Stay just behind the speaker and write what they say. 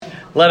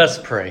Let us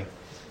pray.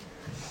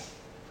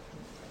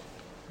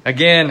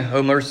 Again,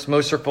 O most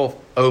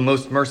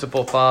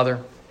merciful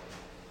Father,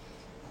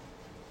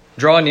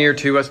 draw near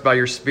to us by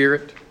your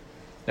Spirit,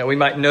 that we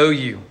might know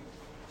you.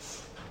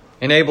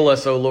 Enable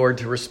us, O Lord,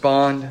 to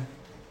respond,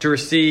 to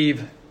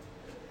receive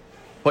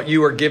what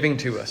you are giving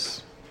to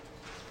us,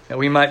 that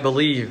we might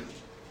believe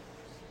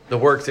the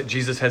works that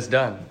Jesus has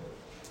done.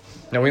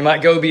 That we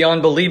might go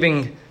beyond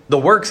believing the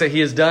works that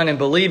he has done and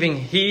believing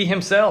he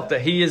himself,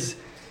 that he is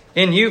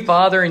in you,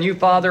 Father, and you,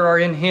 Father, are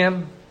in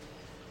him.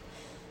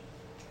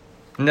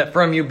 And that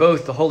from you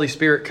both the Holy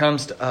Spirit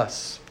comes to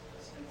us.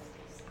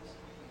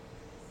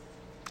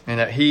 And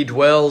that he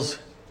dwells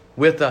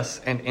with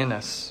us and in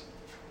us.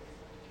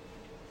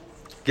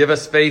 Give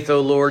us faith,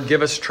 O Lord.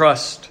 Give us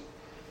trust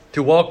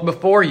to walk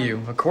before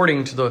you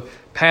according to the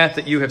path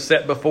that you have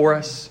set before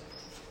us.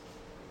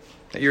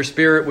 That your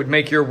Spirit would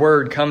make your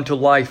word come to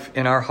life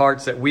in our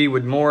hearts, that we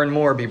would more and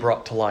more be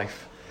brought to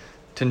life,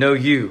 to know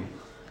you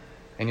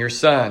and your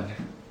Son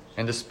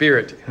and the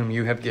Spirit whom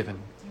you have given.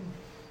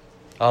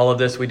 All of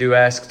this we do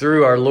ask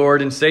through our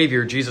Lord and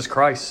Savior, Jesus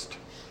Christ.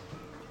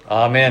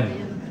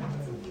 Amen.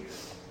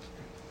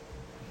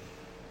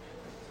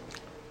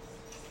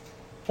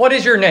 What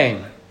is your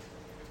name?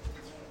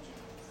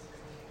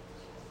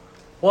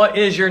 What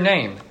is your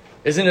name?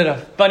 Isn't it a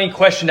funny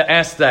question to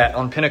ask that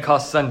on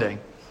Pentecost Sunday?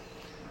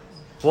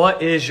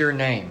 What is your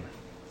name?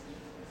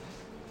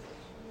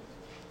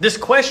 This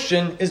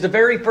question is the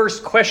very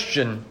first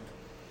question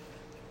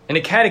in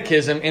a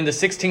catechism in the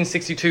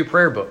 1662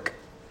 prayer book.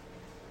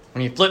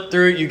 When you flip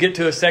through it, you get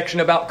to a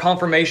section about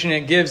confirmation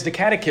and it gives the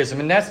catechism.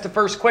 And that's the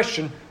first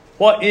question.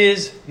 What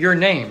is your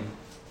name?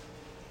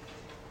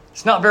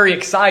 It's not very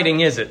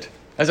exciting, is it?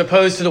 As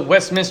opposed to the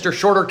Westminster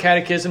Shorter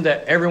Catechism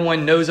that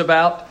everyone knows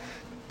about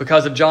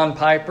because of John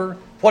Piper.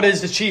 What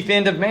is the chief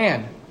end of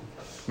man?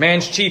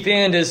 Man's chief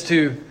end is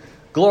to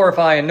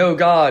glorify and know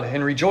God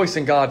and rejoice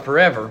in God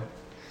forever.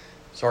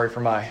 Sorry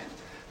for my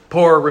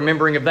poor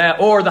remembering of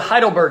that. Or the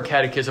Heidelberg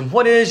Catechism.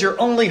 What is your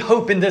only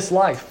hope in this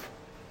life?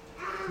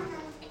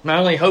 My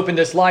only hope in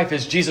this life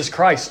is Jesus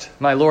Christ,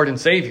 my Lord and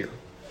Savior.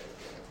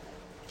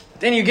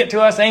 Then you get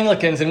to us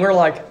Anglicans and we're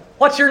like,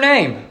 what's your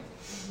name?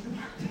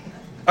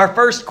 Our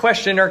first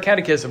question in our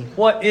catechism,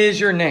 what is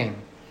your name?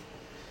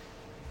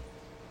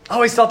 I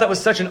always thought that was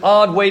such an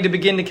odd way to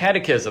begin the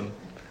catechism.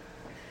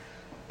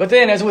 But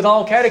then, as with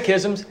all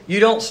catechisms, you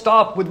don't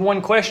stop with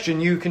one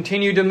question. You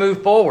continue to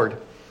move forward.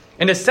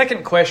 And the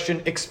second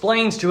question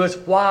explains to us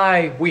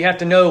why we have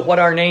to know what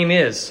our name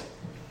is.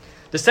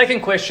 The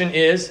second question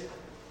is,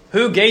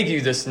 who gave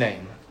you this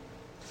name?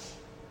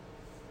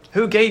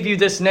 Who gave you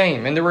this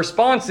name? And the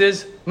response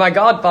is, my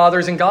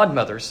godfathers and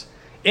godmothers,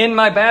 in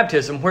my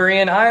baptism,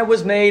 wherein I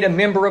was made a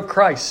member of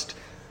Christ,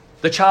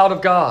 the child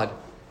of God,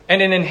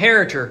 and an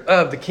inheritor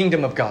of the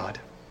kingdom of God.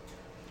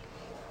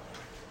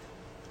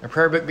 Our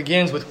prayer book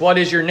begins with, what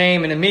is your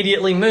name? And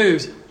immediately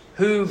moves,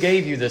 who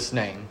gave you this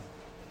name?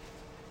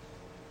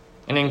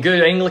 And in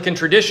good Anglican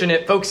tradition,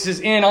 it focuses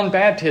in on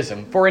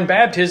baptism. For in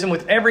baptism,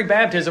 with every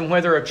baptism,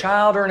 whether a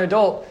child or an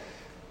adult,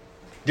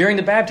 during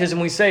the baptism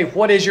we say,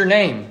 what is your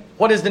name?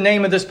 What is the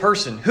name of this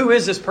person? Who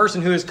is this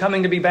person who is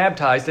coming to be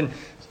baptized? And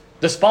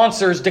the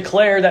sponsors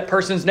declare that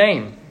person's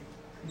name.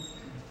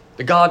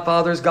 The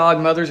godfathers,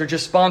 godmothers are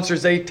just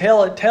sponsors. They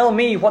tell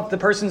me what the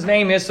person's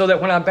name is so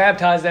that when I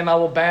baptize them, I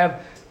will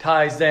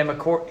baptize them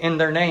in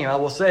their name. I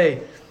will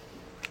say,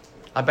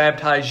 I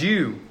baptize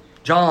you,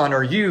 John,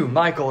 or you,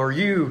 Michael, or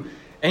you,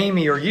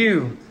 Amy, or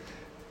you,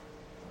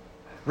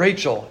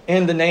 Rachel,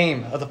 in the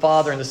name of the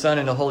Father and the Son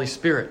and the Holy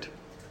Spirit.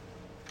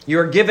 You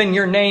are given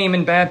your name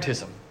in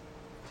baptism.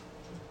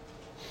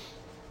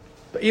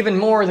 But even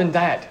more than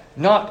that,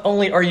 not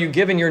only are you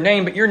given your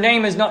name, but your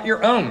name is not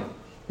your own.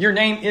 Your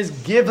name is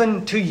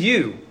given to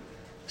you.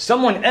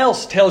 Someone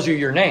else tells you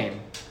your name.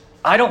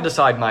 I don't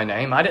decide my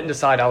name. I didn't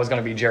decide I was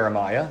going to be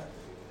Jeremiah.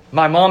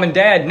 My mom and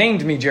dad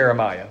named me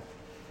Jeremiah.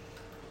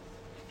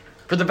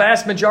 For the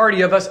vast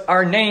majority of us,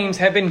 our names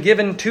have been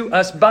given to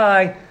us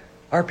by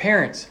our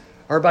parents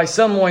or by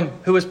someone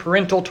who is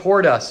parental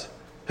toward us,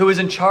 who is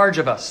in charge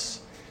of us.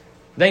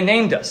 They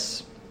named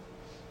us.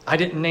 I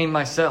didn't name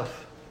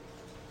myself.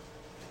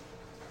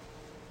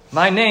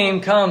 My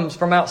name comes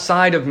from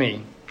outside of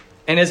me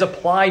and is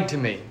applied to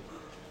me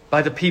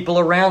by the people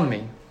around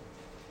me.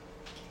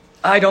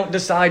 I don't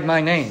decide my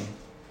name.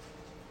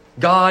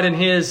 God, in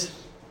His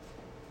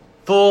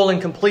full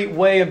and complete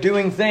way of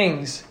doing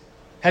things,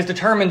 has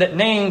determined that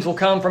names will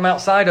come from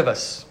outside of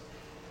us.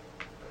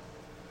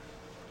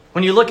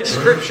 When you look at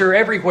Scripture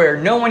everywhere,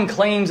 no one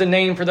claims a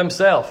name for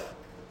themselves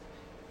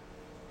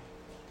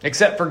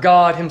except for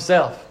God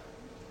Himself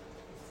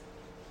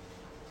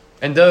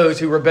and those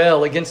who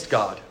rebel against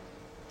God,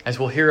 as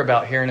we'll hear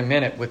about here in a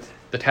minute with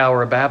the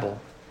Tower of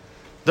Babel.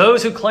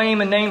 Those who claim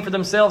a name for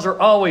themselves are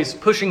always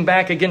pushing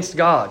back against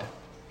God.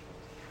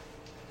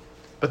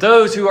 But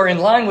those who are in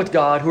line with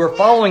God, who are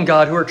following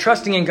God, who are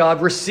trusting in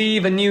God,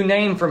 receive a new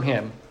name from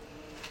Him.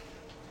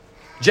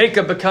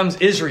 Jacob becomes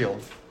Israel.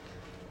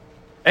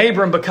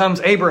 Abram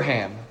becomes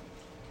Abraham.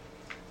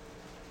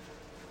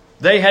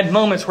 They had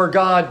moments where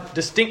God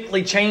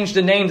distinctly changed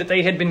the name that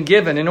they had been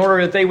given in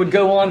order that they would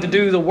go on to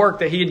do the work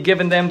that He had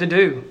given them to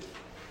do.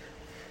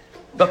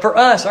 But for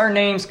us, our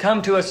names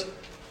come to us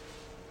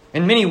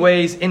in many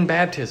ways in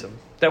baptism.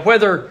 That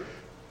whether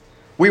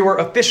we were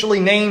officially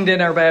named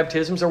in our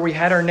baptisms or we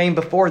had our name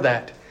before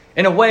that,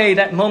 in a way,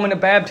 that moment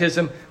of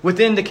baptism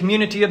within the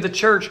community of the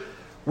church,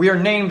 we are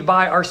named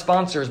by our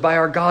sponsors, by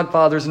our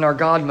godfathers and our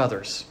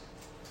godmothers.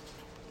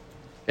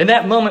 In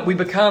that moment, we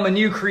become a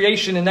new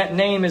creation, and that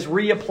name is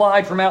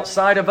reapplied from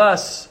outside of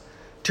us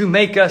to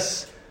make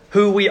us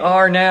who we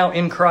are now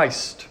in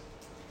Christ.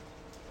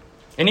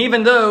 And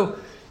even though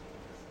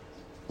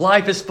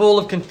life is full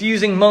of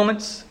confusing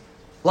moments,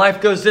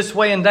 life goes this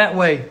way and that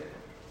way,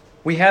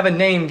 we have a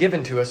name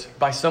given to us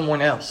by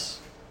someone else.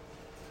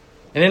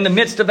 And in the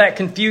midst of that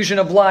confusion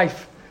of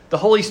life, the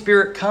Holy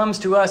Spirit comes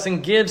to us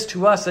and gives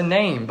to us a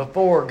name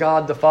before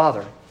God the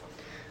Father.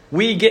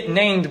 We get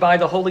named by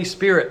the Holy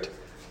Spirit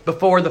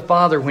before the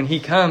Father when He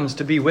comes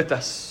to be with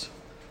us.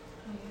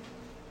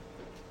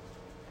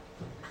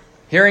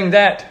 Hearing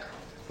that,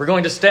 we're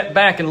going to step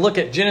back and look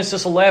at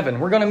Genesis 11.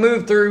 We're going to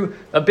move through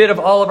a bit of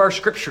all of our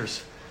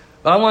scriptures.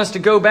 But I want us to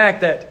go back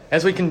that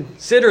as we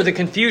consider the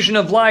confusion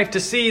of life to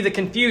see the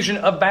confusion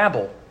of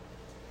Babel.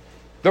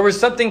 There was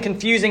something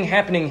confusing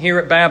happening here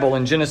at Babel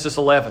in Genesis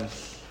 11.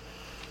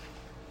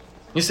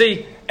 You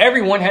see,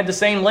 everyone had the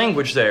same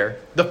language there.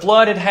 The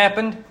flood had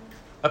happened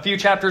a few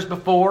chapters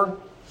before.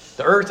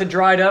 The earth had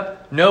dried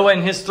up. Noah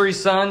and his 3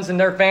 sons and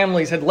their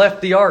families had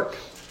left the ark.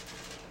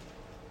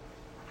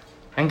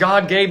 And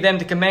God gave them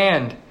to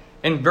command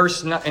in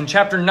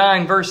chapter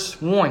 9,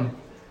 verse 1,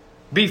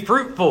 "Be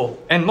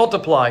fruitful and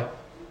multiply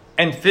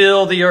and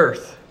fill the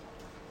earth."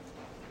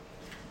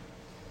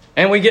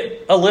 And we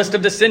get a list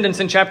of descendants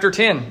in chapter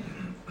 10.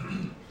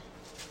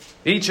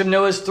 Each of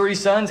Noah's 3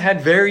 sons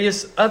had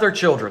various other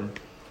children,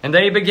 and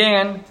they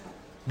began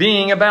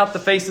being about the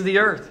face of the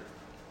earth.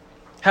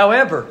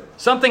 However,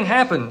 something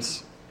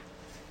happens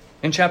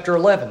in chapter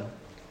 11.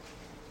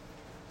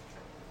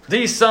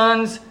 These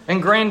sons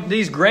and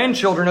these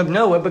grandchildren of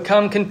Noah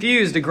become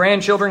confused. The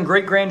grandchildren,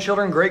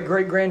 great-grandchildren,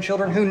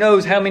 great-great-grandchildren, who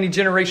knows how many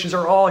generations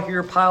are all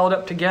here piled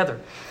up together.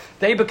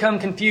 They become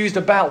confused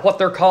about what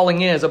their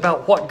calling is,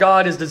 about what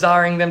God is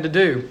desiring them to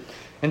do.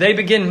 And they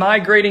begin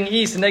migrating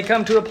east, and they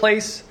come to a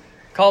place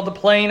called a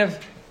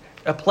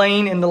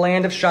plain in the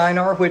land of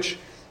Shinar, which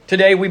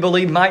today we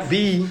believe might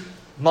be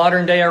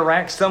modern-day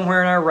Iraq,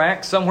 somewhere in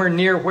Iraq, somewhere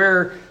near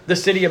where the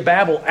city of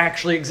Babel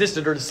actually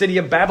existed, or the city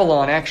of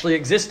Babylon actually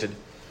existed.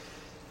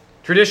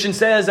 Tradition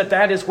says that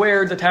that is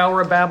where the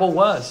Tower of Babel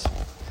was.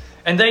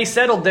 And they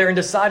settled there and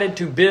decided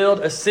to build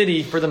a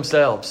city for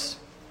themselves.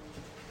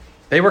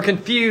 They were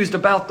confused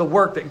about the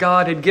work that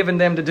God had given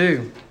them to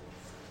do.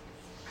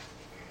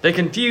 They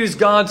confused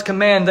God's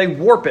command. They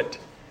warp it.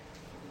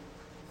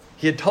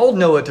 He had told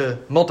Noah to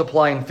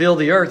multiply and fill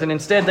the earth, and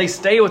instead they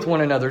stay with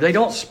one another. They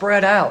don't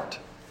spread out.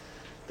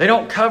 They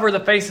don't cover the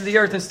face of the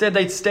earth. Instead,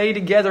 they stay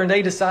together and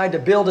they decide to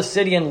build a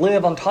city and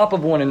live on top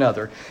of one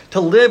another, to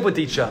live with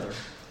each other.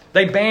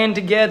 They band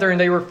together and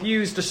they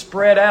refuse to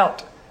spread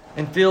out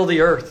and fill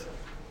the earth.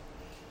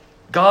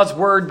 God's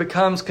word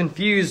becomes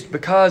confused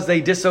because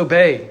they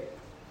disobey.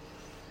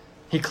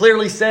 He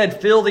clearly said,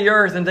 fill the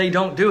earth, and they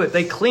don't do it.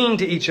 They cling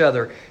to each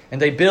other,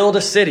 and they build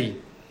a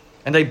city,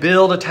 and they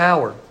build a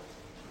tower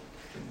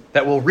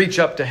that will reach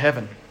up to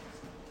heaven.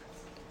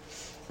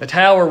 A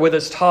tower with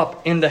its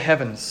top in the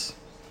heavens.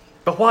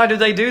 But why do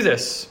they do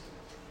this?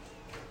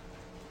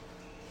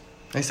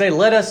 They say,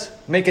 let us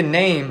make a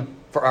name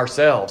for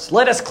ourselves.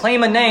 Let us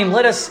claim a name.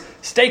 Let us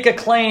stake a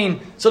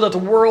claim so that the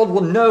world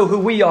will know who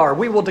we are.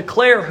 We will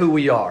declare who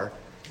we are.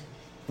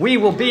 We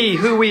will be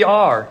who we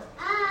are,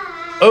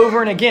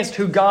 over and against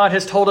who God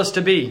has told us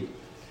to be.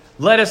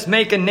 Let us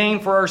make a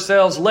name for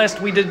ourselves,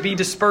 lest we be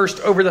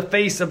dispersed over the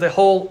face of the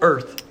whole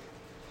earth.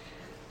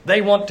 They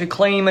want to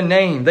claim a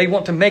name. They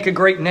want to make a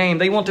great name.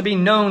 They want to be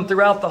known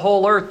throughout the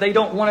whole earth. They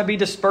don't want to be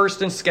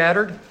dispersed and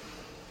scattered.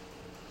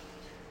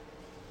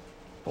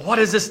 But what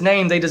is this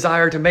name they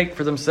desire to make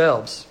for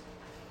themselves?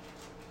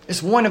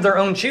 It's one of their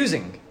own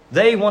choosing.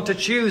 They want to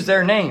choose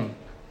their name.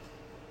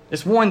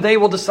 It's one they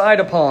will decide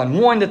upon,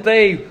 one that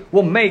they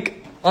will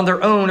make on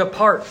their own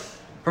apart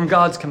from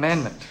God's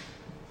commandment.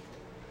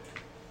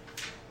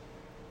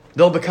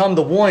 They'll become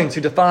the ones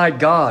who defied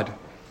God.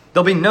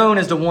 They'll be known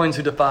as the ones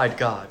who defied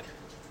God.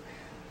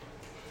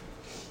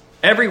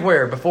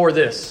 Everywhere before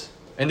this,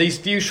 in these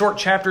few short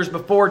chapters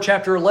before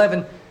chapter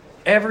 11,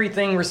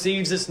 everything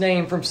receives its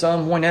name from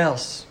someone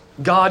else.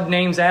 God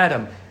names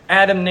Adam.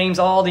 Adam names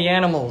all the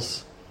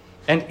animals.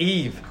 And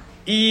Eve.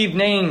 Eve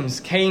names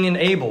Cain and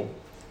Abel.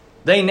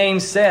 They name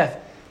Seth.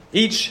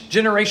 Each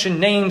generation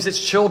names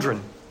its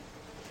children.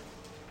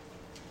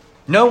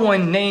 No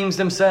one names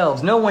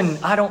themselves.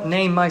 I don't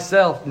name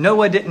myself.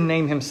 Noah didn't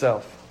name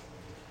himself.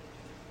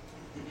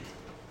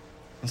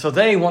 And so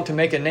they want to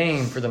make a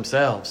name for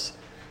themselves.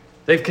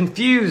 They've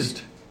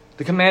confused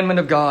the commandment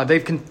of God.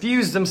 They've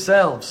confused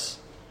themselves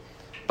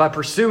by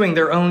pursuing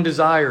their own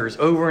desires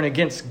over and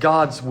against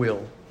God's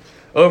will,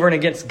 over and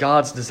against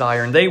God's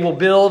desire. And they will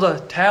build a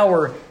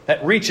tower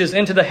that reaches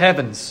into the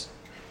heavens.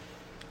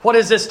 What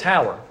is this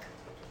tower?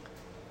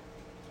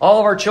 All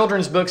of our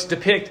children's books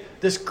depict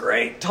this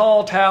great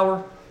tall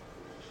tower,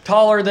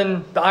 taller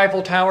than the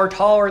Eiffel Tower,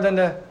 taller than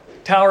the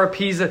Tower of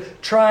Pisa,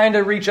 trying to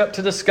reach up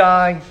to the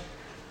sky,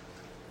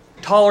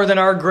 taller than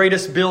our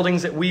greatest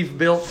buildings that we've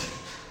built,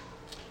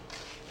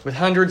 with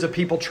hundreds of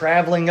people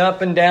traveling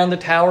up and down the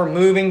tower,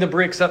 moving the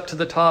bricks up to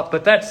the top.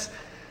 But that's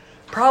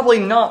probably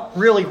not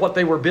really what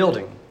they were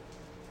building.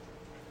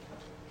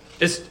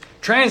 It's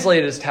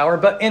translated as tower,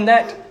 but in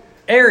that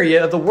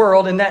area of the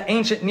world, in that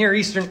ancient Near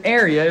Eastern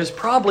area, is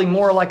probably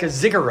more like a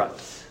ziggurat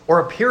or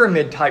a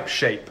pyramid type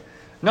shape.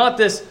 Not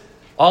this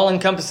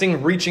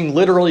all-encompassing,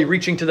 literally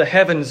reaching to the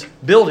heavens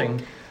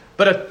building,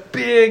 but a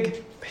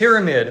big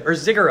pyramid or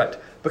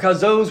ziggurat,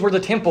 because those were the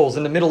temples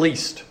in the Middle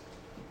East.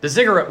 The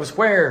ziggurat was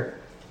where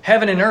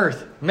heaven and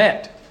earth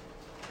met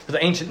for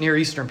the ancient Near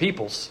Eastern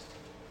peoples.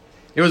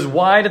 It was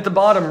wide at the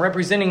bottom,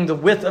 representing the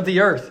width of the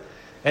earth,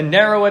 and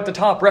narrow at the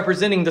top,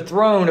 representing the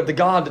throne of the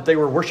God that they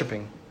were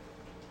worshiping.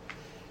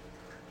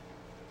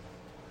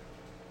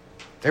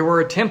 They were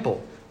a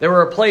temple. They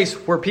were a place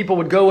where people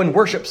would go and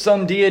worship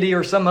some deity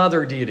or some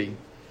other deity.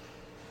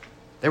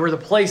 They were the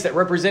place that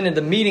represented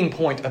the meeting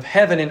point of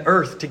heaven and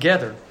earth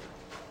together.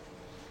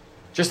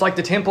 Just like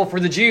the temple for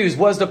the Jews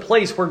was the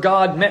place where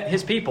God met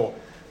his people.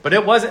 But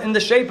it wasn't in the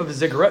shape of a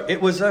ziggurat.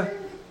 It was a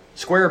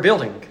square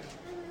building.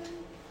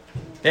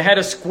 It had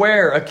a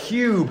square, a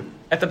cube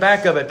at the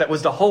back of it that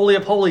was the Holy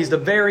of Holies, the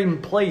very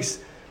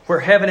place where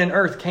heaven and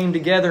earth came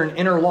together and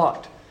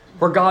interlocked,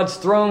 where God's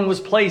throne was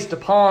placed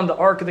upon the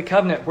Ark of the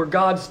Covenant, where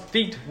God's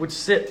feet would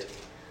sit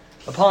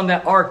upon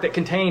that ark that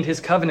contained his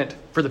covenant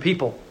for the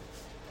people.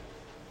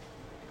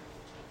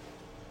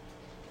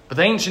 But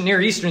the ancient Near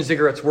Eastern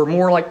ziggurats were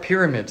more like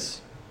pyramids.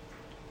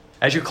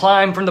 As you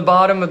climb from the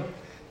bottom,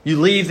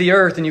 you leave the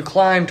earth and you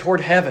climb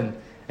toward heaven.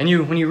 And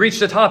when you reach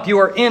the top, you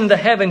are in the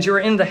heavens. You are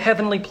in the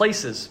heavenly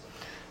places.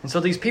 And so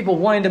these people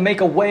wanted to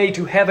make a way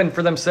to heaven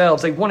for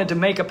themselves. They wanted to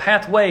make a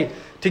pathway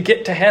to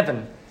get to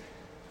heaven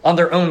on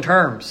their own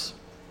terms.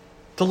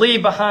 To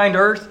leave behind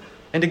earth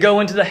and to go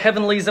into the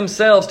heavenlies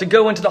themselves. To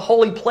go into the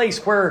holy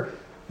place where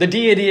the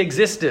deity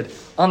existed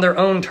on their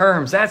own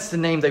terms. That's the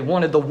name they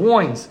wanted. The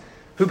ones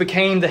who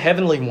became the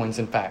heavenly ones,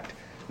 in fact.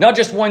 Not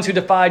just ones who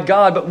defied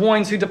God, but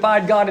ones who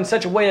defied God in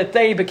such a way that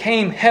they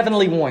became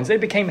heavenly ones. They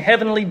became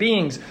heavenly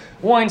beings.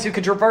 Ones who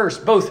could traverse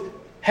both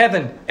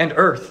heaven and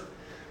earth.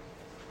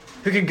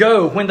 Who could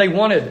go when they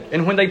wanted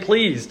and when they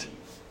pleased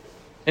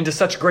into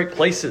such great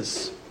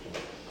places.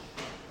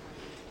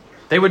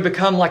 They would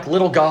become like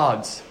little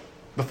gods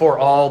before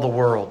all the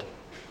world.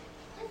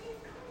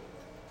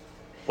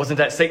 Wasn't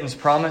that Satan's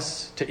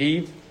promise to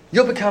Eve?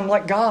 You'll become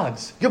like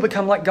gods. You'll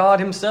become like God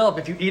himself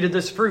if you eat of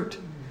this fruit.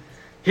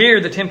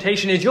 Here, the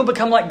temptation is you'll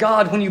become like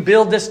God when you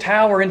build this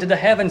tower into the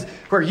heavens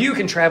where you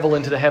can travel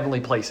into the heavenly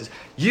places.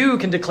 You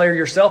can declare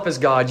yourself as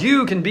God.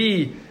 You can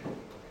be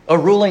a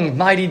ruling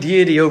mighty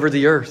deity over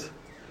the earth.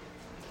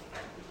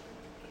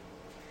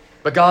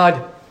 But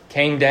God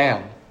came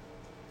down.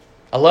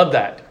 I love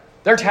that.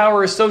 Their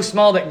tower is so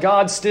small that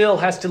God still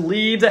has to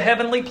leave the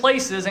heavenly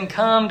places and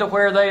come to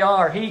where they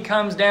are. He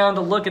comes down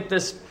to look at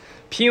this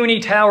puny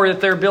tower that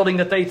they're building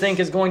that they think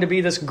is going to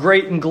be this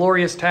great and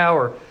glorious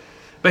tower.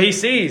 But he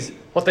sees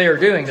what they are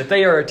doing, that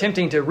they are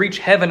attempting to reach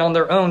heaven on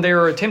their own. They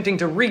are attempting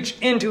to reach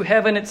into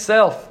heaven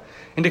itself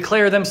and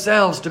declare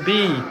themselves to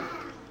be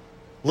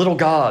little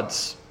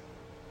gods.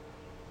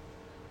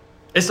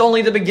 It's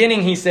only the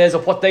beginning, he says,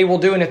 of what they will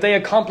do. And if they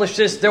accomplish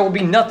this, there will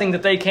be nothing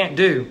that they can't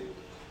do.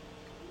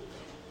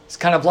 It's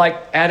kind of like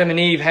Adam and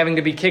Eve having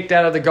to be kicked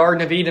out of the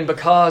Garden of Eden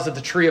because of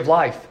the tree of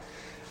life.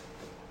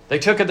 They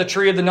took of the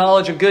tree of the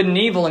knowledge of good and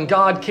evil, and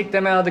God kicked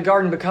them out of the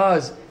garden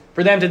because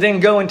for them to then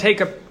go and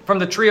take from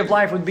the tree of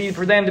life would be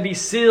for them to be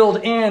sealed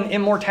in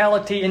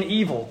immortality and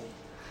evil.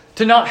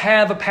 To not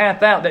have a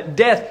path out. That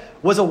death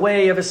was a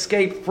way of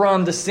escape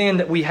from the sin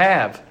that we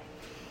have.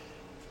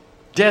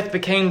 Death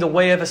became the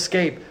way of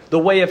escape, the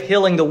way of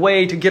healing, the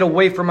way to get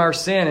away from our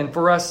sin. And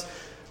for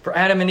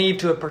Adam and Eve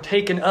to have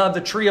partaken of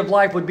the tree of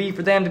life would be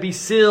for them to be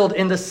sealed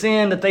in the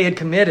sin that they had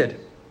committed.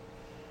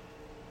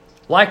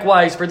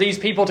 Likewise, for these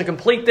people to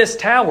complete this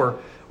tower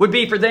would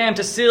be for them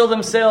to seal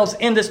themselves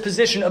in this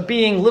position of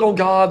being little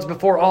gods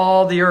before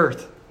all the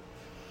earth.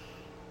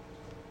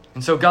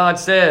 And so God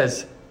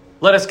says,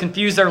 let us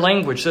confuse their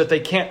language so that they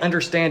can't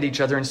understand each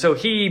other. And so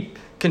he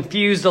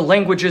confused the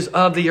languages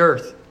of the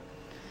earth.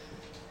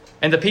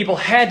 And the people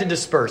had to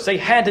disperse. They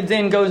had to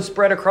then go and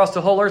spread across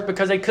the whole earth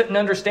because they couldn't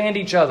understand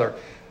each other.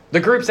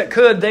 The groups that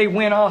could, they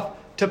went off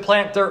to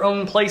plant their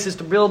own places,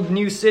 to build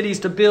new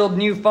cities, to build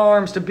new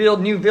farms, to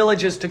build new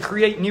villages, to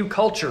create new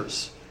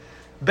cultures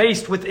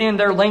based within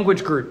their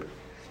language group.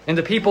 And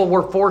the people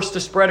were forced to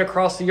spread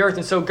across the earth.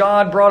 And so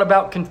God brought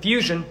about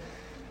confusion.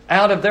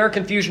 Out of their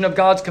confusion of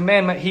God's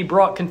commandment, he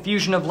brought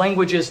confusion of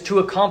languages to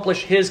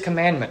accomplish his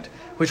commandment,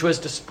 which was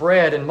to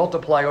spread and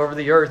multiply over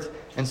the earth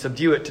and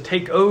subdue it, to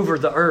take over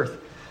the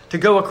earth, to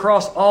go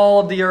across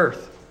all of the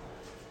earth.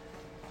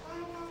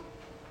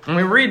 And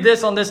we read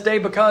this on this day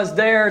because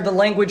there the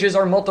languages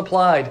are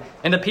multiplied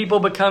and the people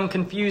become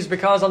confused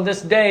because on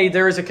this day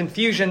there is a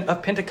confusion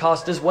of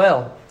Pentecost as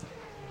well.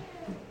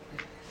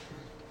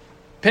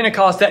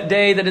 Pentecost, that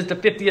day that is the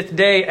 50th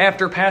day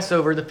after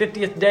Passover, the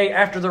 50th day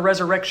after the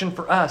resurrection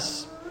for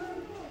us.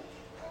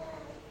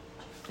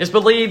 It's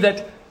believed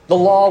that the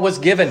law was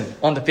given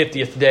on the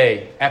 50th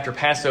day after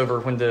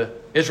Passover when the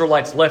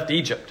Israelites left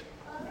Egypt.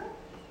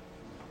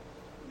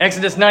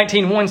 Exodus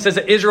 19:1 says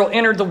that Israel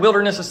entered the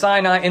wilderness of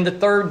Sinai in the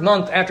 3rd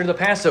month after the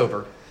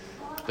Passover.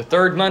 The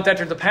 3rd month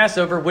after the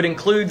Passover would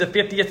include the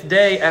 50th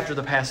day after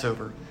the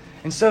Passover.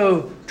 And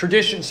so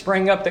tradition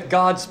sprang up that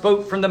God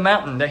spoke from the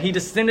mountain, that He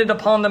descended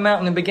upon the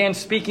mountain and began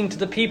speaking to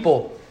the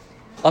people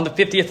on the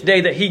 50th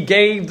day, that He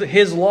gave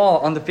His law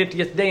on the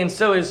 50th day. And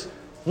so it's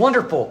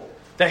wonderful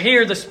that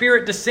here the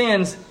Spirit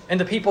descends and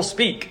the people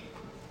speak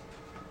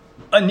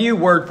a new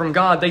word from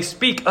God. They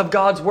speak of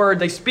God's word.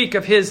 They speak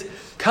of His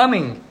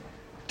coming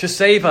to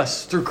save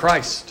us through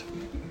Christ.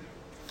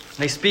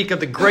 They speak of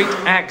the great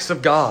acts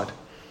of God.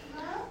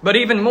 But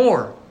even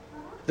more,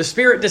 the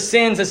Spirit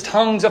descends as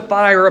tongues of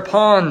fire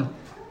upon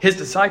His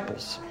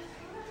disciples.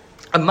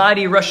 A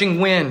mighty rushing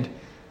wind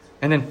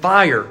and then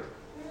fire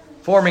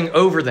forming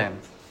over them.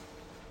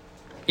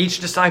 Each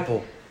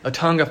disciple, a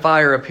tongue of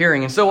fire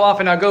appearing. And so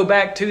often I go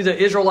back to the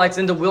Israelites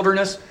in the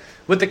wilderness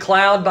with the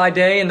cloud by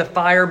day and the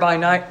fire by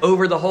night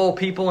over the whole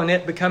people and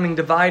it becoming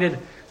divided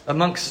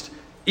amongst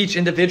each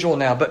individual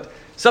now. But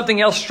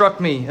something else struck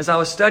me as I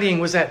was studying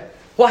was that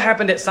what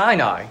happened at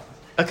Sinai?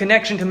 A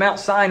connection to Mount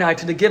Sinai,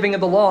 to the giving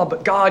of the law,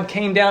 but God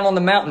came down on the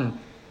mountain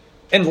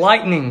in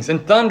lightnings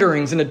and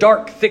thunderings and a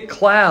dark, thick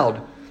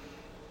cloud.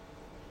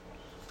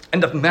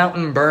 And the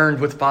mountain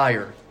burned with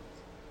fire.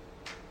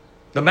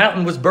 The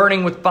mountain was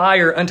burning with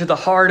fire unto the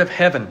heart of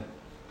heaven.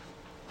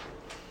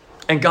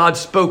 And God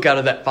spoke out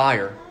of that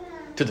fire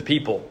to the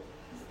people.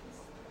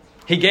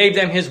 He gave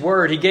them His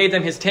word. He gave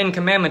them His 10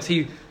 commandments.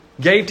 He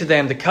gave to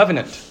them the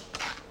covenant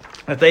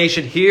that they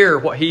should hear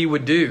what He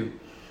would do.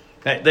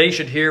 That they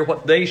should hear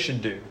what they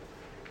should do.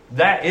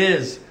 That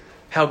is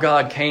how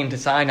God came to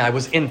Sinai,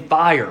 was in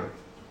fire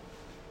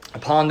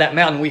upon that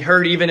mountain. We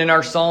heard even in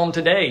our psalm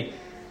today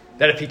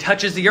that if He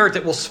touches the earth,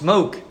 it will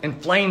smoke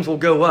and flames will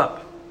go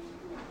up.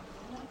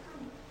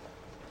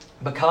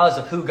 Because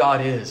of who God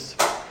is.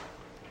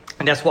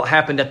 And that's what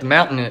happened at the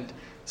mountain at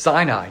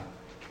Sinai.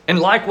 And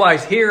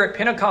likewise here at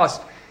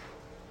Pentecost,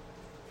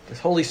 the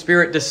Holy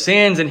Spirit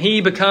descends and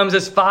He becomes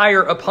as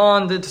fire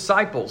upon the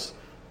disciples.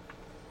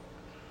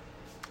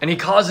 And He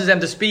causes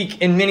them to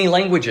speak in many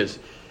languages.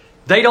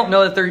 They don't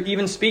know that they're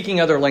even speaking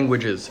other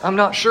languages. I'm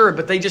not sure,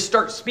 but they just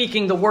start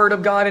speaking the word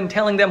of God and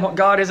telling them what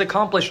God has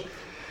accomplished.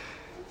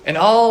 And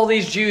all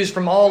these Jews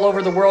from all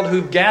over the world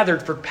who've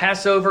gathered for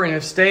Passover and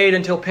have stayed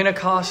until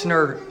Pentecost and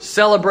are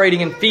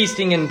celebrating and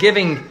feasting and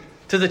giving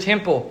to the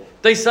temple,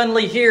 they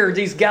suddenly hear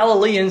these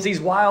Galileans,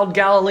 these wild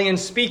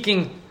Galileans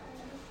speaking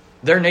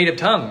their native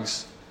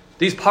tongues.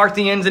 These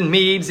Parthians and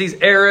Medes, these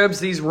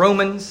Arabs, these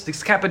Romans,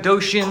 these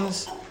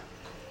Cappadocians,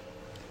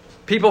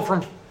 people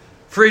from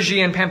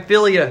Phrygia and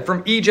Pamphylia,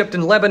 from Egypt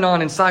and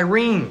Lebanon and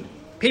Cyrene.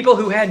 People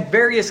who had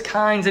various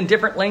kinds and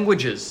different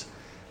languages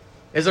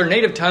as their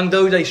native tongue,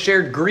 though they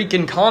shared Greek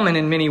in common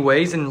in many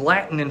ways and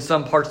Latin in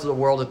some parts of the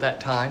world at that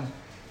time.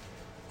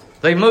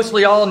 They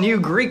mostly all knew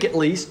Greek at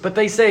least, but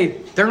they say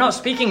they're not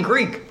speaking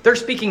Greek. They're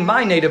speaking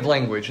my native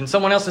language. And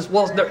someone else says,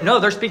 well, no,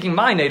 they're speaking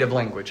my native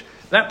language.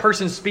 That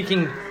person's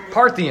speaking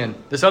Parthian.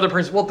 This other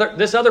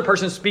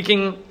person's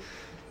speaking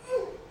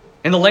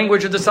in the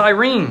language of the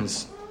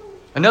Cyrenes.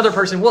 Another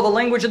person, well, the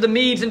language of the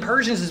Medes and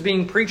Persians is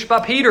being preached by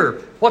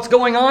Peter. What's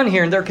going on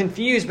here? And they're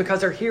confused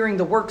because they're hearing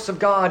the works of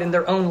God in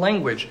their own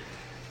language.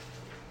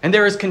 And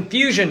there is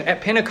confusion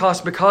at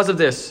Pentecost because of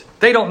this.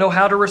 They don't know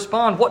how to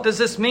respond. What does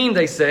this mean,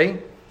 they say?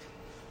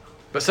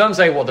 But some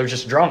say, well, they're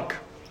just drunk.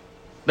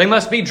 They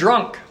must be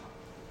drunk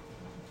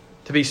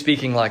to be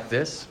speaking like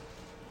this.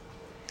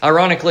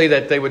 Ironically,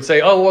 that they would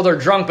say, oh, well, they're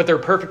drunk, but they're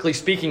perfectly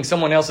speaking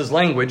someone else's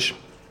language.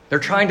 They're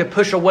trying to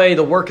push away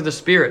the work of the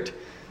Spirit.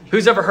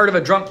 Who's ever heard of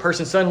a drunk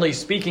person suddenly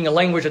speaking a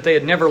language that they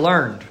had never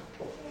learned?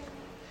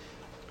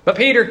 But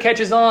Peter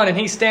catches on and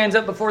he stands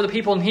up before the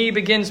people and he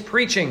begins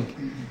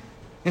preaching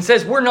and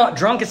says, we're not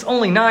drunk. It's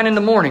only 9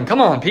 a.m.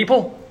 Come on,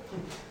 people.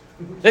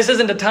 This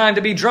isn't a time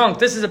to be drunk.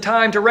 This is a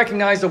time to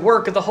recognize the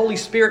work of the Holy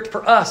Spirit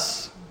for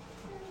us.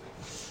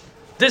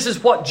 This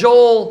is what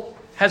Joel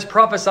has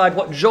prophesied,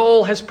 what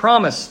Joel has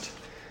promised.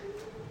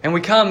 And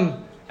we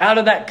come out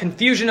of that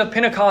confusion of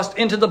Pentecost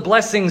into the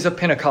blessings of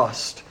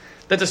Pentecost.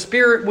 That the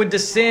Spirit would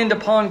descend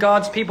upon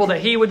God's people,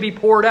 that He would be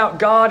poured out.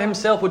 God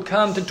Himself would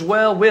come to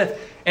dwell with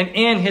and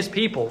in His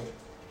people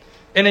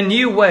in a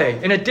new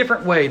way, in a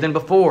different way than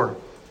before.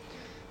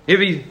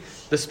 The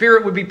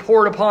Spirit would be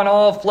poured upon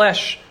all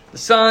flesh. The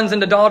sons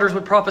and the daughters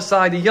would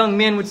prophesy. The young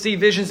men would see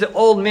visions. The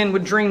old men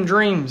would dream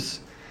dreams.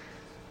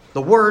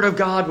 The Word of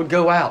God would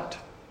go out.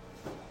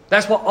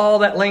 That's what all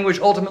that language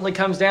ultimately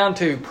comes down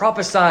to.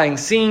 Prophesying,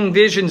 seeing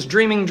visions,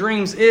 dreaming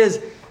dreams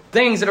is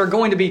things that are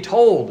going to be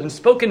told and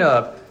spoken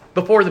of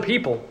before the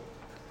people.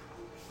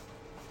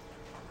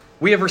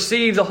 We have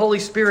received the Holy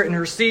Spirit and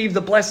received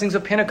the blessings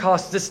of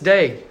Pentecost this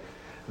day.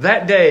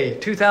 That day,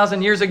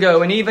 2,000 years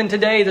ago, and even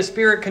today, the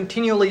Spirit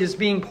continually is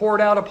being poured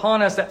out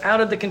upon us, that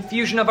out of the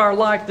confusion of our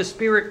life, the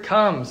Spirit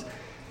comes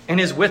and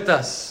is with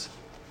us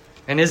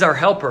and is our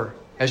helper,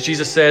 as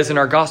Jesus says in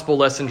our gospel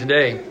lesson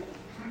today.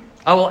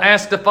 I will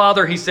ask the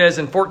Father, he says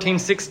in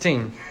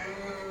 14:16,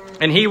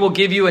 and he will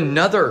give you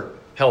another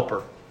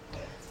helper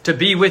to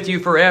be with you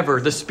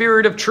forever, the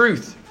Spirit of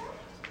truth.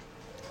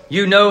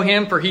 You know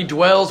him, for he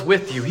dwells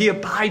with you. He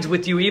abides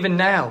with you even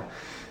now,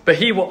 but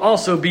he will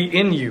also be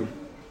in you.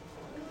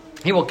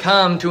 He will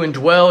come to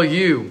indwell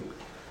you.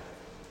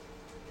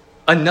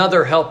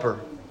 Another helper.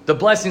 The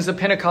blessings of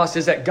Pentecost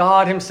is that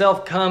God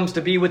himself comes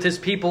to be with his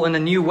people in a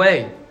new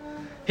way.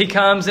 He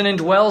comes and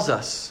indwells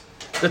us.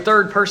 The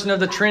third person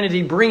of the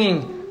Trinity,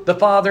 bringing the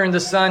Father and the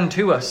Son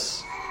to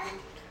us.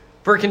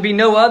 For it can be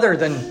no other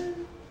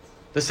than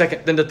the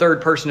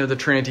third person of the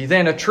Trinity,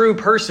 than a true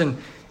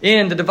person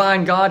in the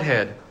divine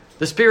Godhead.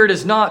 The Spirit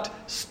is not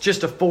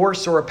just a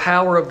force or a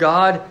power of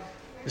God.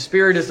 The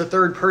Spirit is the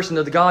third person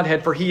of the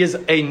Godhead, for he is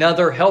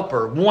another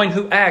helper, one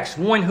who acts,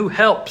 one who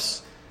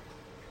helps.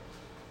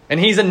 And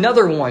he's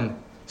another one,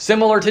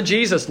 similar to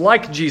Jesus,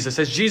 like Jesus.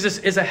 As Jesus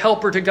is a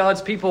helper to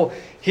God's people,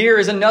 here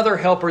is another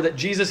helper that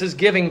Jesus is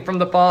giving from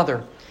the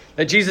Father,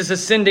 that Jesus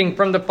is sending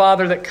from the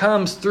Father, that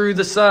comes through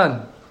the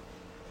Son.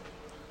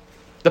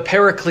 The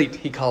Paraclete,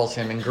 he calls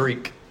him in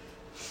Greek.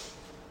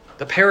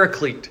 The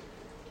Paraclete.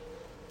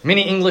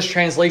 Many English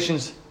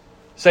translations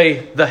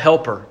say the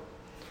helper.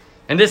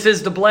 And this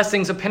is the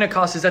blessings of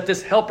Pentecost, is that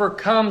this helper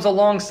comes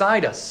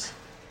alongside us.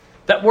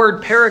 That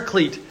word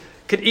Paraclete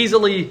could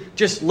easily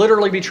just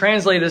literally be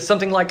translated as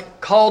something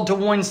like called to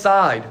one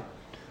side.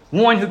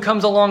 One who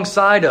comes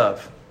alongside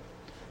of.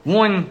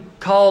 One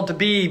called to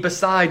be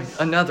beside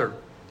another.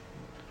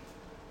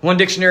 One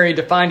dictionary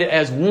defined it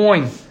as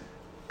one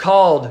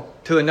called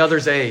to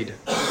another's aid.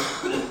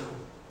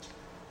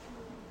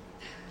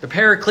 The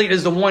Paraclete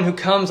is the one who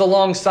comes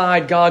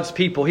alongside God's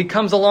people. He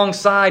comes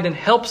alongside and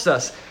helps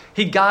us.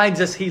 He guides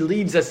us. He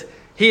leads us.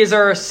 He is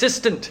our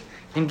assistant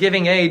in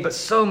giving aid, but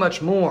so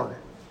much more.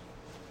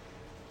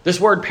 This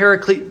word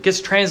Paraclete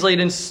gets translated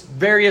in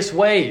various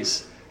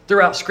ways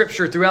throughout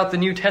Scripture, throughout the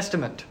New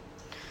Testament.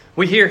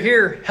 We hear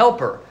here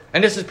helper,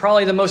 and this is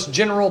probably the most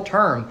general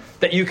term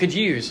that you could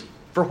use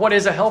for what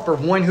is a helper: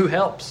 one who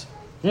helps,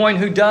 one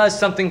who does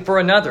something for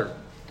another.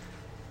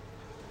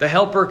 The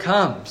helper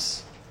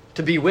comes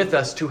to be with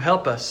us, to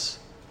help us.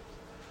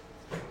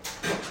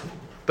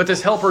 But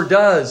this helper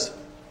does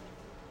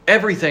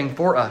everything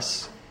for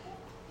us.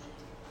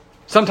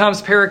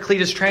 Sometimes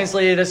Paraclete is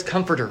translated as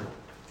comforter.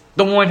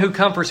 The one who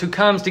comforts, who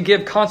comes to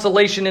give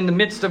consolation in the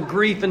midst of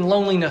grief and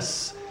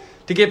loneliness.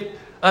 To give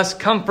us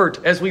comfort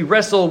as we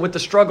wrestle with the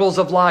struggles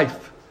of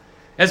life.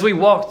 As we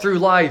walk through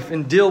life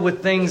and deal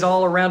with things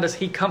all around us,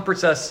 he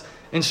comforts us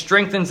and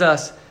strengthens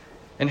us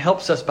and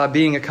helps us by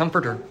being a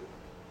comforter.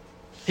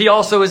 He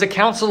also is a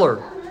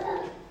counselor.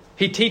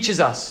 He teaches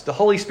us. The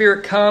Holy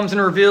Spirit comes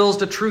and reveals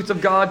the truth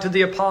of God to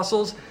the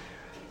apostles,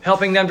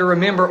 helping them to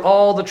remember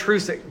all the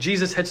truths that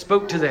Jesus had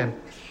spoke to them.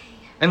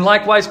 And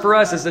likewise for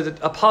us, as the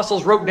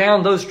apostles wrote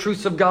down those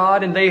truths of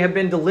God, and they have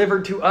been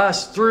delivered to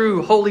us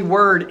through Holy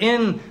Word,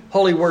 in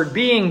Holy Word,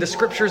 being the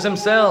Scriptures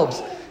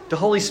themselves. The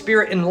Holy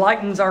Spirit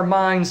enlightens our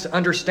minds to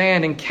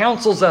understand and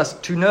counsels us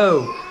to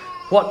know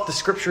what the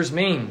Scriptures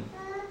mean.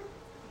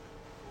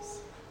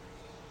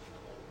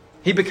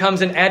 He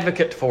becomes an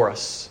advocate for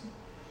us.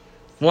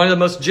 One of the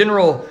most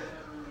general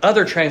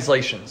other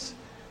translations.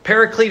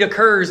 Paraclete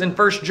occurs in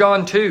 1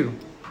 John 2,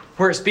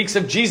 where it speaks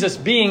of Jesus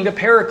being the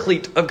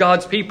Paraclete of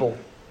God's people.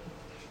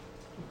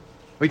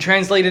 We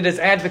translate it as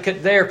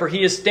advocate there, for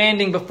he is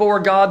standing before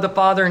God the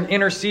Father and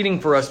interceding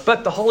for us.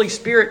 But the Holy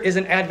Spirit is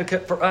an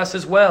advocate for us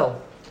as well.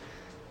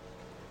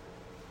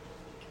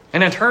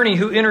 An attorney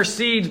who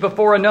intercedes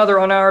before another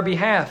on our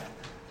behalf.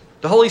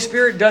 The Holy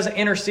Spirit doesn't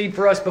intercede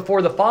for us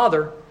before the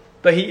Father,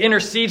 but he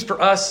intercedes for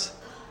us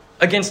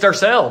against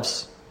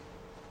ourselves.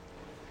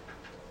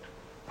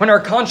 When our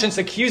conscience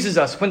accuses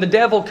us, when the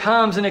devil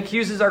comes and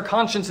accuses our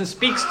conscience and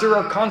speaks through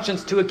our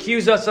conscience to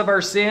accuse us of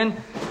our sin,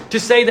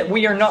 to say that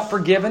we are not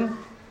forgiven,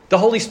 the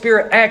Holy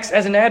Spirit acts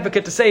as an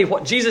advocate to say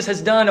what Jesus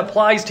has done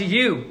applies to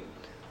you.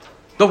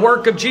 The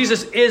work of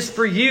Jesus is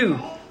for you.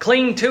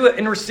 Cling to it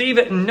and receive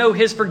it and know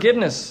his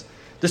forgiveness.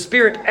 The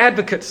Spirit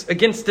advocates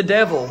against the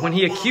devil when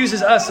he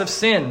accuses us of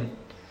sin.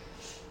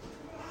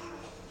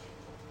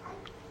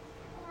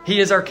 He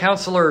is our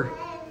counselor.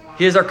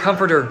 He is our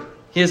comforter.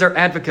 He is our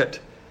advocate,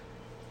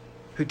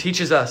 who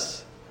teaches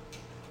us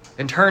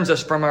and turns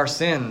us from our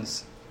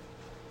sins,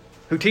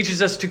 who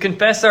teaches us to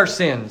confess our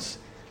sins,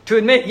 to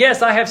admit,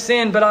 yes, I have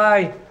sinned, but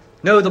I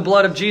know the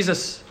blood of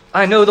Jesus.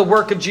 I know the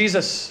work of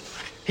Jesus.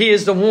 He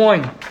is the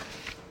one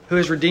who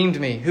has redeemed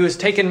me, who has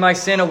taken my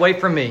sin away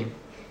from me.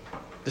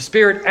 The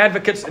Spirit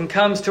advocates and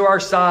comes to our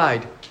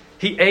side.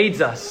 He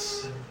aids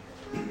us.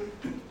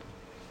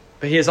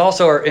 But he is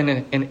also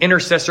an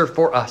intercessor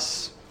for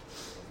us.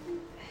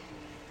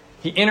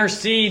 He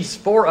intercedes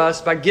for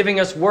us by giving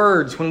us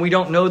words when we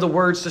don't know the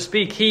words to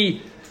speak.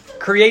 He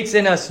creates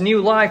in us new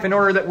life in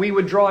order that we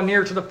would draw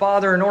near to the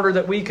Father, in order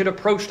that we could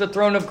approach the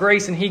throne of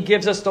grace, and He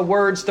gives us the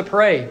words to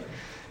pray.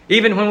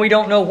 Even when we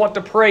don't know what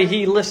to pray,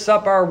 He lifts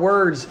up our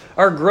words,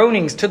 our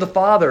groanings to the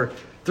Father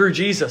through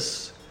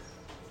Jesus.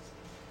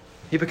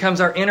 He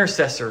becomes our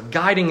intercessor,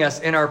 guiding us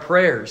in our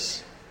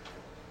prayers,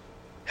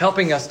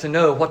 helping us to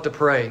know what to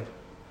pray.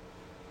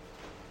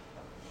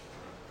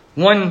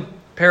 One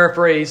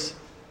paraphrase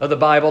of the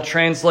Bible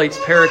translates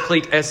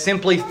Paraclete as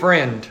simply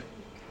friend.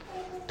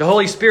 The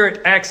Holy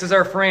Spirit acts as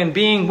our friend,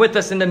 being with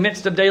us in the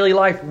midst of daily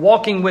life,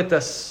 walking with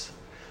us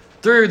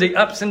through the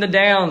ups and the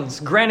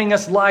downs, granting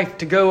us life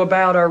to go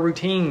about our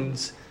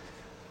routines.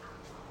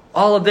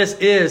 All of this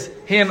is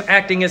Him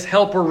acting as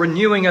helper,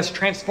 renewing us,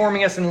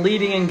 transforming us, and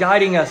leading and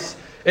guiding us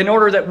in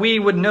order that we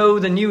would know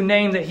the new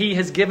name that He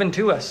has given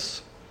to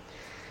us.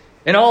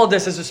 And all of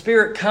this as the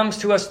Spirit comes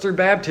to us through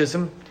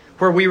baptism,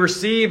 where we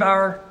receive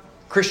our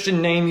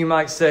Christian name, you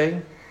might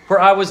say,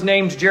 where I was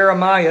named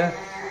Jeremiah.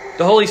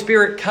 The Holy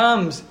Spirit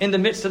comes in the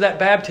midst of that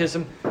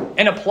baptism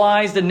and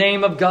applies the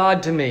name of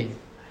God to me.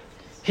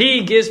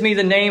 He gives me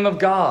the name of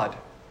God.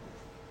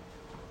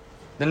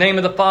 The name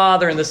of the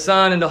Father and the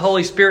Son and the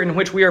Holy Spirit in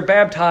which we are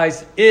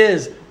baptized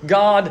is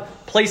God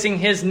placing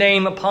His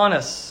name upon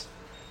us.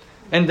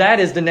 And that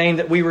is the name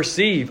that we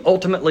receive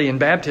ultimately in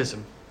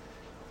baptism.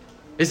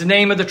 Is the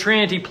name of the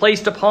Trinity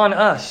placed upon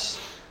us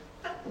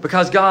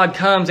because God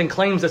comes and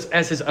claims us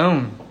as His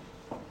own.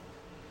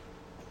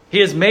 He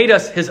has made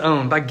us His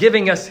own by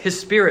giving us His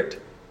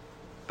Spirit.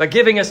 By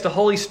giving us the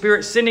Holy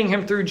Spirit, sending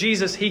Him through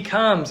Jesus, He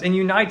comes and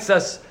unites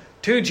us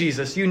to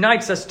Jesus,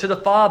 unites us to the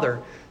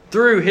Father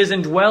through His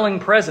indwelling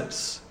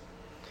presence.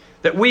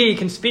 That we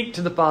can speak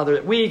to the Father,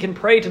 that we can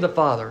pray to the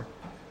Father.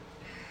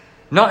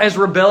 Not as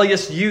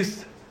rebellious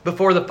youth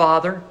before the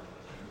Father,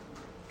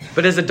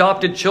 but as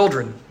adopted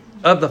children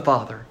of the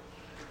Father.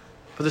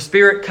 For the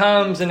Spirit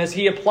comes, and as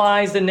He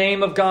applies the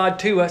name of God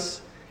to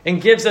us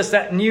and gives us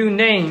that new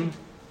name,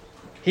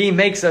 He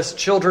makes us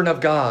children of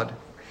God.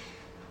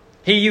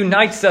 He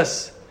unites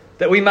us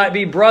that we might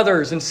be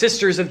brothers and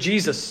sisters of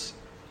Jesus,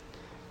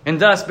 and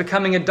thus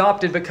becoming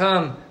adopted,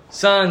 become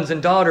sons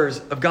and daughters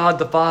of God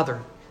the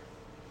Father.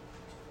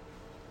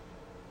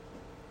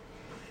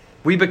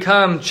 We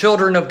become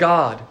children of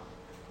God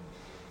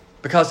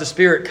because the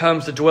Spirit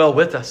comes to dwell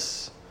with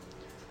us.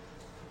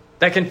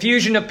 That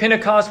confusion of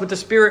Pentecost with the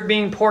Spirit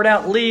being poured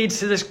out leads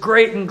to this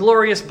great and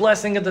glorious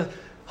blessing of the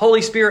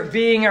Holy Spirit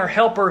being our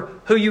helper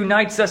who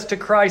unites us to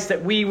Christ,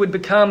 that we would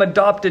become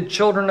adopted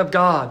children of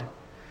God,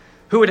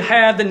 who would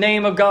have the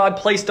name of God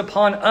placed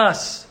upon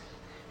us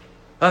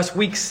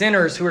weak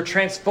sinners who are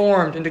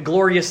transformed into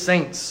glorious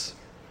saints.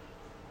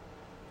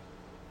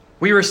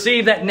 We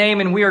receive that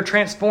name and we are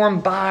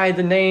transformed by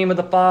the name of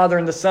the Father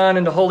and the Son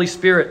and the Holy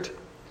Spirit.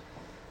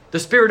 The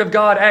Spirit of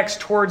God acts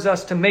towards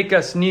us to make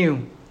us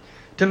new,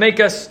 to make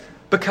us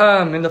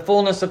become, in the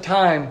fullness of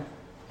time,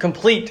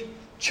 complete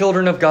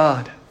children of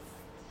God.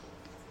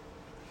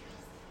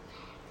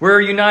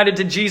 We're united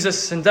to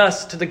Jesus and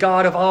thus to the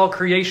God of all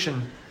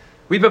creation.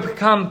 We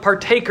become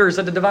partakers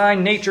of the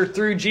divine nature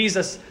through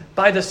Jesus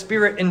by the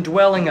Spirit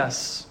indwelling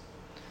us.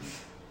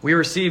 We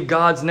receive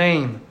God's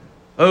name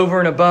over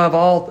and above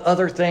all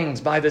other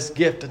things by this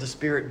gift of the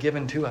Spirit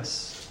given to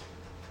us.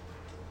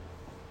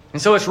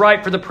 And so it's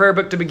right for the prayer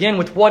book to begin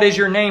with, what is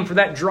your name? For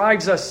that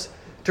drives us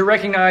to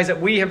recognize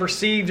that we have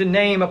received a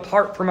name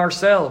apart from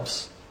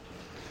ourselves.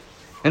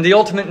 And the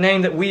ultimate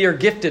name that we are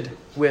gifted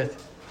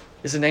with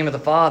is the name of the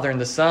Father and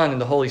the Son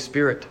and the Holy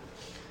Spirit.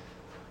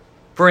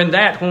 For in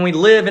that, when we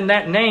live in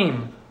that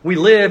name, we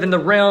live in the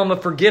realm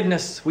of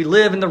forgiveness. We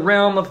live in the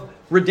realm of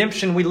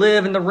redemption. We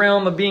live in the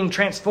realm of being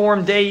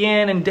transformed day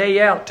in and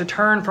day out to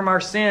turn from our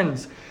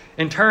sins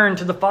and turn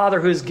to the Father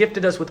who has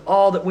gifted us with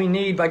all that we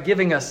need by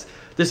giving us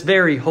this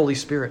very Holy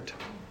Spirit.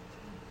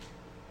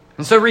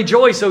 And so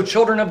rejoice, O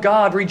children of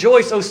God.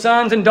 Rejoice, O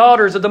sons and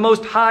daughters of the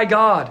Most High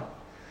God.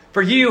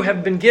 For you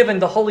have been given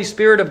the Holy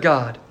Spirit of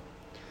God.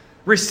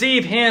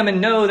 Receive Him and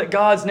know that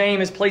God's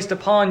name is placed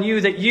upon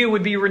you, that you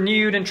would be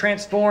renewed and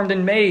transformed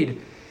and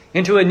made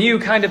into a new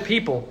kind of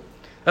people.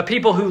 A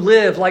people who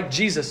live like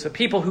Jesus, a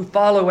people who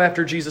follow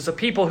after Jesus, a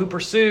people who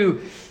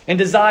pursue and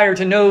desire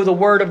to know the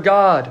Word of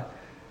God,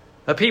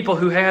 a people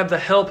who have the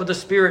help of the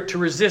Spirit to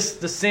resist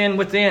the sin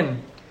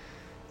within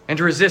and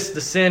to resist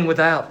the sin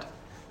without,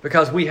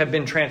 because we have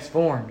been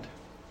transformed.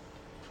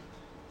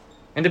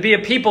 And to be a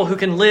people who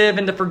can live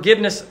in the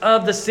forgiveness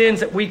of the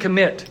sins that we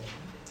commit,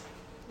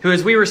 who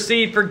as we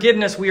receive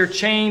forgiveness, we are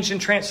changed and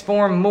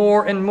transformed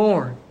more and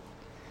more.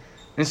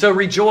 And so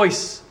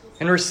rejoice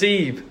and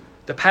receive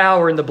the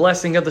power and the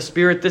blessing of the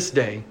Spirit this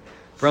day.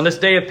 For on this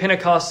day of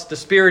Pentecost, the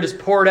Spirit is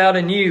poured out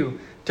in you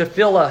to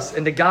fill us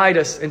and to guide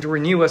us and to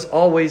renew us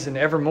always and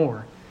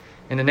evermore.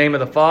 In the name of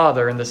the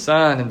Father and the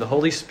Son and the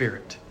Holy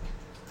Spirit.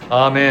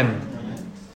 Amen.